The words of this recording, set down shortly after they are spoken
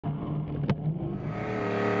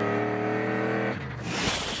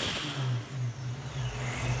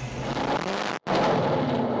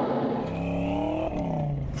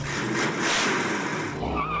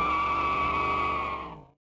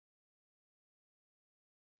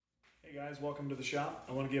Hey guys, welcome to the shop.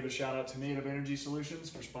 I want to give a shout out to Native Energy Solutions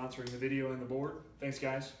for sponsoring the video and the board. Thanks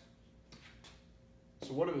guys.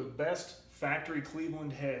 So what are the best factory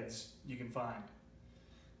Cleveland heads you can find?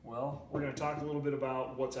 Well, we're going to talk a little bit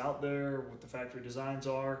about what's out there, what the factory designs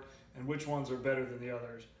are, and which ones are better than the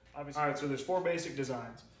others. Obviously, all right, so there's four basic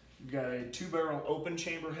designs. You've got a 2-barrel open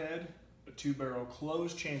chamber head, a 2-barrel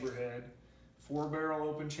closed chamber head, 4-barrel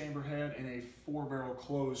open chamber head, and a 4-barrel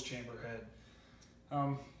closed chamber head.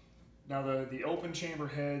 Now the open chamber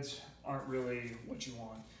heads aren't really what you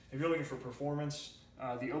want. If you're looking for performance,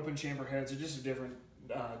 the open chamber heads are just a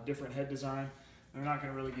different head design. They're not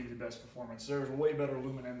going to really give you the best performance. There's way better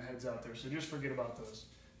aluminum heads out there, so just forget about those.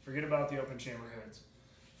 Forget about the open chamber heads.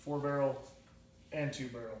 4-barrel and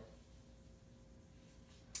 2-barrel.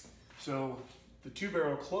 So the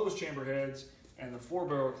 2-barrel closed chamber heads and the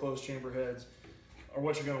 4-barrel closed chamber heads are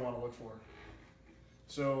what you're going to want to look for.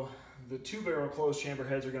 So the 2-barrel closed chamber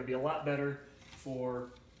heads are going to be a lot better for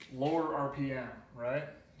lower RPM, right?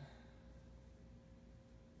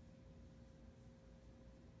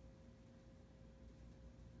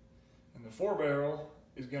 And the 4-barrel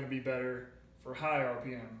is going to be better for high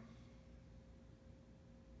RPM.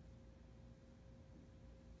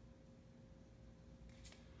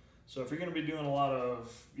 So if you're going to be doing a lot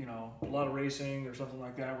of racing or something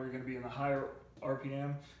like that, where you're going to be in the higher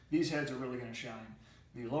RPM, these heads are really going to shine.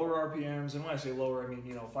 The lower RPMs, and when I say lower, I mean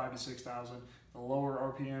 5,000 to 6,000. The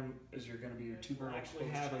lower RPM is you're going to be your 2-barrel. Actually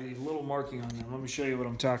have a little marking on them. Let me show you what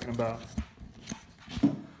I'm talking about.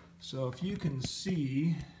 So if you can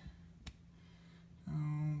see,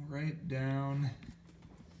 right down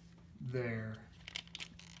there,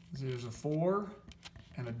 there's a 4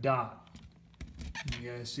 and a dot.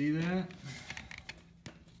 You guys see that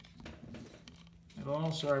at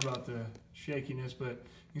all? Sorry about the shakiness, but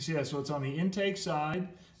you can see that. So it's on the intake side,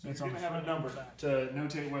 and it's on the front number to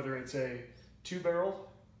notate whether it's a 2-barrel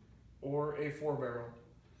or a 4-barrel,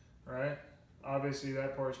 right? Obviously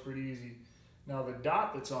that part's pretty easy. Now the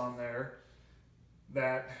dot that's on there,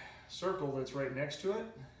 that circle that's right next to it,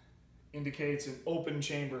 indicates an open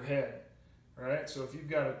chamber head, right? So if you've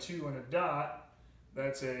got a 2 and a dot,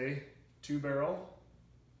 that's a 2-barrel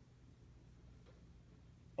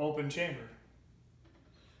open chamber.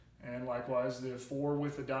 And likewise, the 4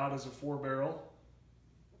 with the dot is a 4-barrel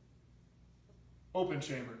open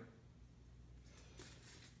chamber.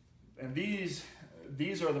 And these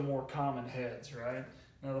are the more common heads, right?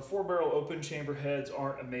 Now the 4-barrel open chamber heads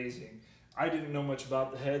aren't amazing. I didn't know much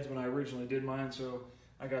about the heads when I originally did mine, so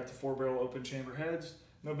I got the 4-barrel open chamber heads.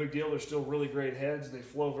 No big deal, they're still really great heads. They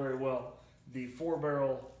flow very well. The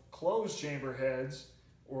 4-barrel closed chamber heads,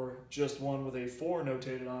 or just one with a 4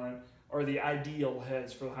 notated on it, are the ideal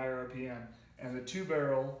heads for the higher RPM. And the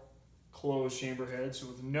 2-barrel closed chamber heads, so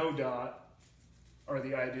with no dot, are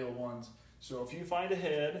the ideal ones. So if you find a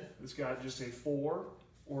head that's got just a 4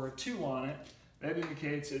 or a 2 on it, that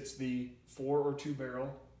indicates it's the 4 or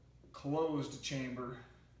 2-barrel closed chamber.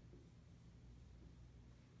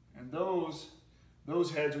 And those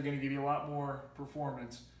heads are going to give you a lot more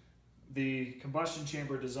performance. The combustion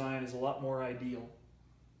chamber design is a lot more ideal.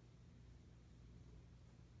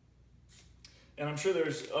 And I'm sure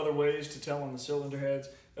there's other ways to tell on the cylinder heads.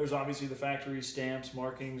 There's obviously the factory stamps,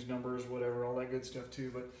 markings, numbers, whatever, all that good stuff too.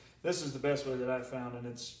 But this is the best way that I've found, and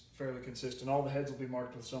it's fairly consistent. All the heads will be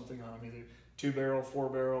marked with something on them, either 2-barrel,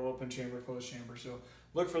 4-barrel, open chamber, closed chamber. So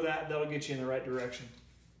look for that. That'll get you in the right direction.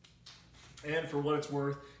 And for what it's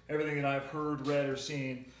worth, everything that I've heard, read, or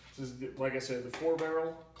seen, is, like I said, the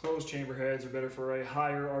 4-barrel closed chamber heads are better for a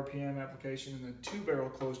higher RPM application, and the 2-barrel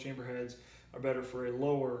closed chamber heads are better for a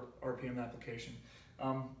lower RPM application.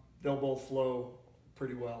 They'll both flow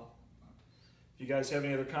pretty well. If you guys have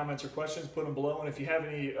any other comments or questions, put them below. And if you have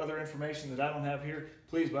any other information that I don't have here,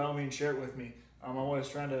 please by all means share it with me. I'm always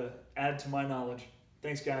trying to add to my knowledge.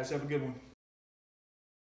 Thanks guys, have a good one.